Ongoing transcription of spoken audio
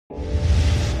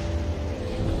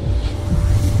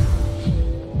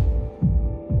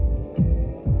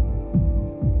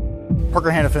Parker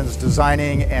Hannifin is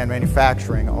designing and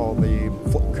manufacturing all the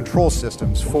control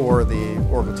systems for the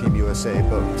Oracle Team USA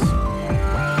boats.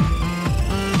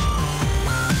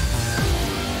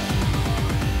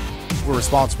 We're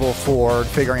responsible for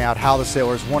figuring out how the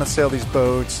sailors want to sail these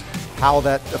boats, how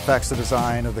that affects the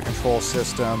design of the control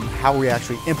system, how we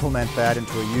actually implement that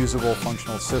into a usable,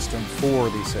 functional system for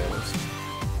these sailors.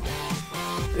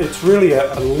 It's really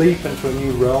a leap into a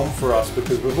new realm for us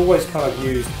because we've always kind of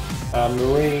used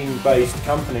marine-based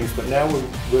companies, but now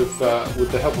with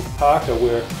the help of Parker,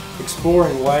 we're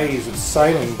exploring ways of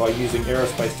sailing by using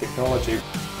aerospace technology.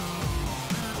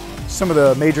 Some of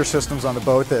the major systems on the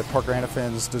boat that Parker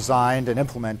Hannifin's designed and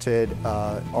implemented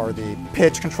are the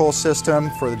pitch control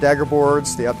system for the dagger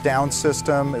boards, the up-down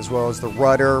system, as well as the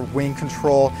rudder, wing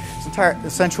control. It's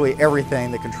essentially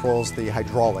everything that controls the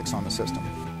hydraulics on the system.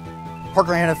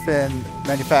 Parker Hannifin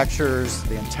manufactures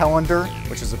the Intellinder,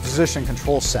 which is a position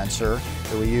control sensor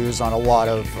that we use on a lot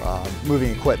of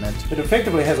moving equipment. It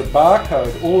effectively has a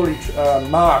barcode already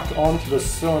marked onto the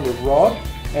cylinder rod,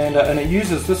 and it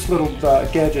uses this little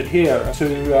gadget here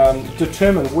to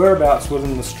determine whereabouts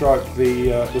within the stroke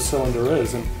the cylinder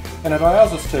is. And it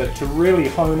allows us to really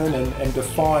hone in and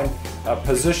define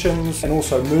positions and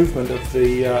also movement of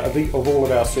all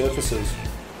of our surfaces.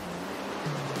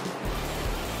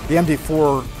 The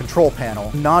MD4 control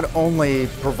panel not only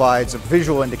provides a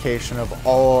visual indication of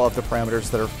all of the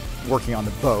parameters that are working on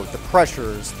the boat, the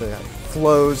pressures, the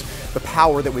flows, the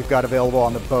power that we've got available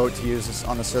on the boat to use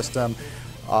on the system,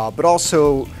 but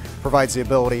also provides the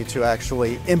ability to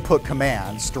actually input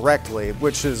commands directly,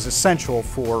 which is essential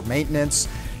for maintenance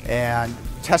and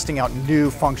testing out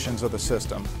new functions of the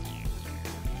system.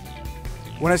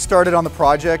 When I started on the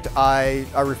project, I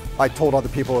told other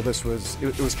people it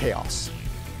was chaos.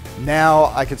 Now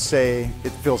I could say it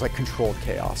feels like controlled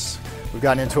chaos. We've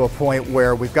gotten into a point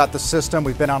where we've got the system,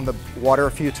 we've been on the water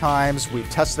a few times, we've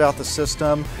tested out the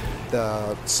system,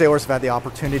 the sailors have had the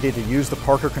opportunity to use the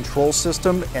Parker control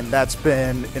system, and that's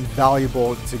been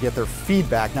invaluable to get their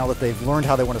feedback now that they've learned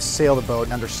how they want to sail the boat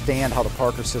and understand how the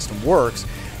Parker system works,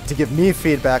 to give me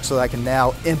feedback so that I can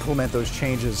now implement those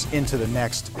changes into the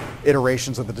next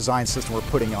iterations of the design system we're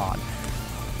putting on.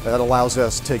 That allows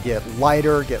us to get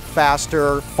lighter, get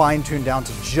faster, fine-tune down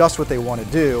to just what they want to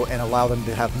do, and allow them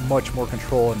to have much more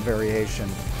control and variation.